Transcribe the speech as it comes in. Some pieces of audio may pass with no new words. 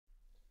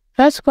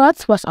First,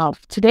 what's up?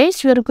 Today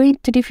we are going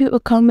to review a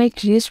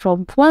comeback release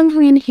from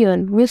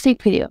MinHyun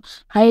music video,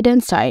 Hidden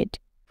Side.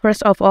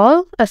 First of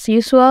all, as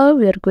usual,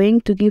 we are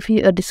going to give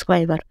you a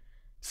disclaimer.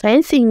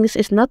 Since English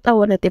is not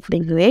our native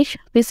language,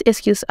 please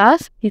excuse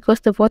us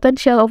because the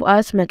potential of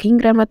us making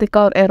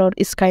grammatical error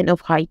is kind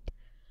of high.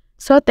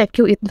 So thank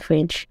you in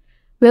French.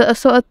 We'll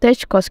also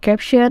attach closed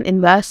caption in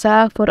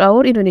Bahasa for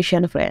our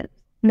Indonesian friends.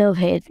 No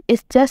hate,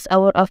 it's just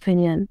our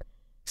opinion.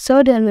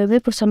 So there will be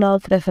personal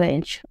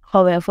preference.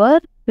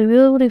 However, we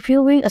will be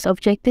reviewing as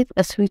objective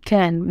as we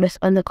can based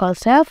on the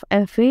concept,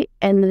 MV,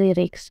 and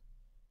lyrics.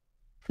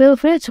 Feel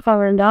free to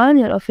comment down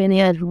your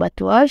opinion, but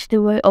watch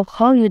the way of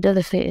how you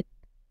deliver it.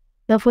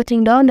 Not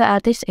putting down the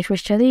artist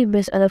especially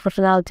based on the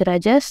personality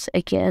judges,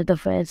 aka the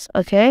fans,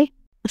 okay?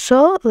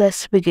 So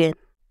let's begin.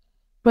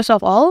 First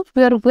of all,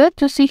 we are glad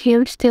to see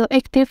him still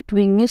active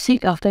doing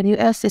music after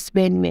US is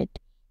being made.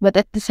 But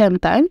at the same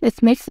time,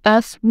 it makes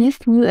us miss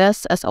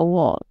US as a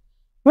whole.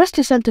 First,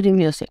 listen to the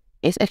music.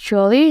 It's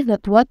actually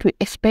not what we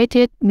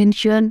expected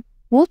MinHyun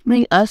would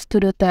bring us to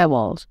the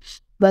tables.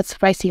 But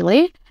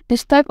surprisingly,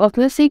 this type of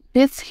music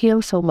fits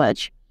him so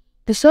much.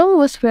 The song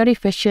was very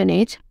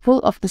passionate, full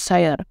of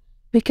desire.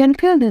 We can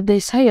feel the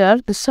desire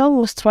the song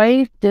was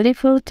trying to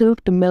deliver through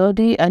the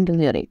melody and the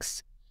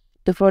lyrics.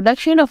 The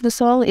production of the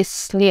song is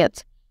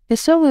slick. The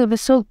song will be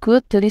so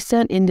good to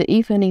listen in the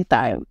evening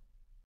time.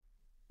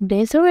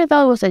 The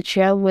instrumental was a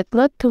jam with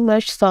not too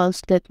much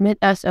sounds that made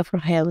us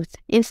overwhelmed.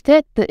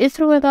 Instead, the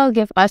instrumental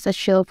gave us a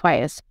chill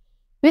vibe.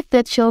 With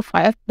that chill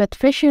vibe but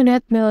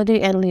passionate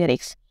melody and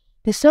lyrics,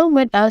 the song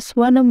made us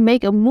wanna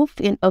make a move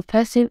in a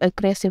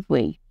passive-aggressive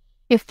way,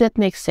 if that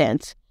makes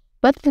sense.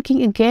 But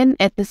looking again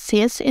at the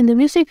scenes in the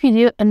music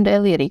video and the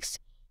lyrics,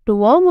 the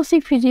whole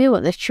music video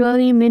was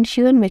actually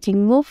MinHyun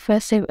making move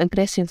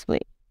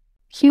passive-aggressively.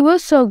 He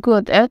was so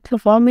good at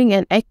performing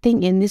and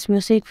acting in this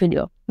music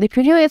video. The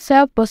video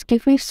itself was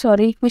giving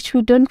story which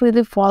we don't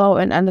really follow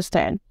and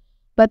understand,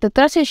 but the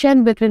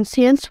transition between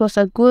scenes was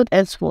a good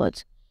and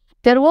smooth.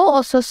 There were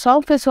also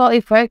some visual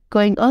effects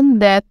going on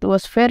that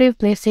was very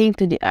pleasing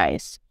to the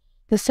eyes.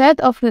 The set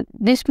of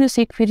this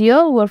music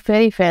video were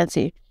very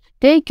fancy.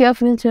 They gave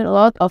MinHyun a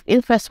lot of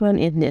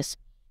investment in this.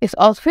 His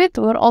outfits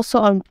were also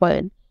on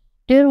point.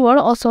 There were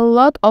also a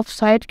lot of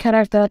side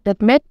characters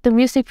that made the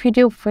music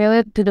video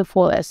valid to the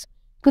fullest.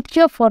 Good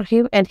job for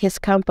him and his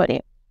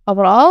company.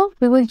 Overall,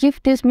 we will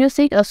give this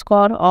music a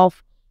score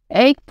of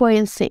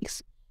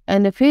 8.6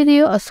 and the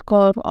video a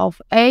score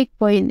of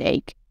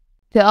 8.8.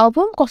 The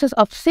album consists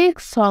of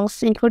 6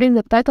 songs including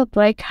the title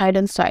track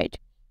Hidden Side.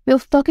 We'll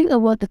be talking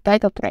about the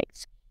title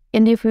tracks.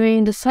 In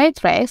reviewing the side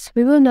tracks,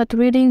 we will not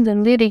reading the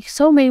lyrics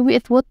so maybe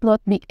it would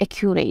not be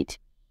accurate.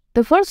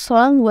 The first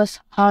song was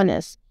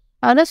Honest.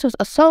 Honest was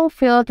a song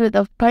filled with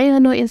a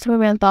piano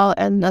instrumental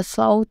and a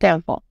slow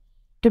tempo.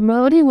 The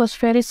melody was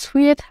very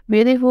sweet,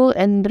 beautiful,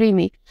 and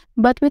dreamy,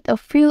 but with a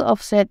feel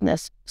of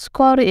sadness.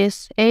 Score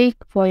is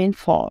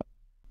 8.4.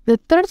 The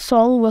third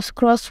song was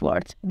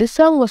Crossword. The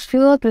song was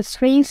filled with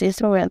strings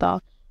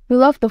instrumental. We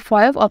love the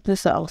vibe of the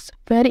songs,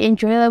 very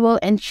enjoyable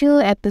and chill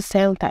at the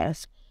same time.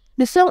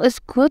 The song is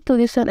good to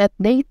listen at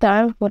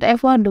daytime,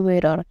 whatever the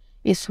weather.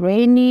 It's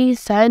rainy,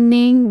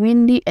 sunny,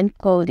 windy, and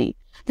cloudy.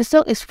 The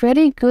song is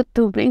very good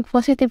to bring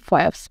positive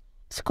vibes.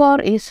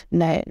 Score is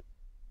 9.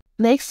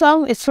 Next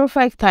song is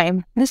Perfect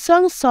Time. The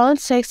song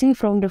sounds sexy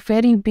from the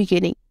very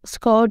beginning,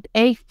 scored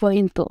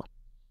 8.2.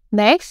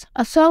 Next,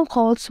 a song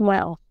called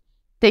Smile.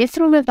 The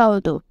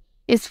instrumental too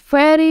is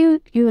very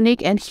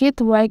unique and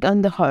hit right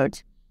on the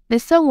heart. The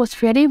song was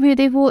very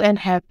beautiful and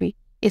happy.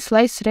 It's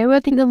like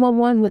celebrating a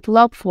moment with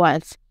loved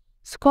ones.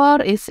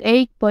 Score is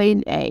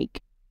 8.8.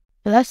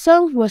 The last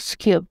song was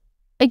Cube.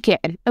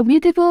 Again, a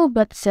beautiful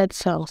but sad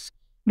song.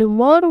 The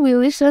more we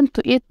listen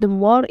to it, the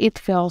more it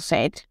feels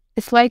sad.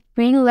 It's like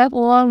being left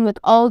alone with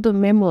all the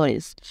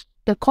memories.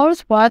 The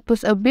chorus part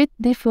was a bit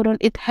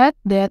different. It had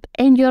that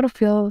anger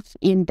feels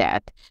in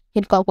that.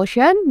 In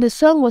conclusion, the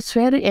song was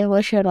very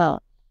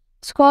emotional.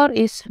 Score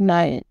is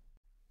 9.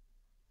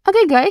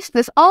 Okay guys,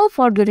 that's all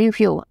for the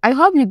review. I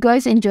hope you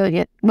guys enjoyed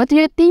it. What do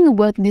you think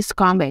about these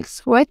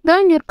comebacks? Write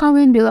down your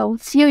comment below.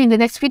 See you in the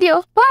next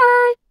video.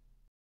 Bye!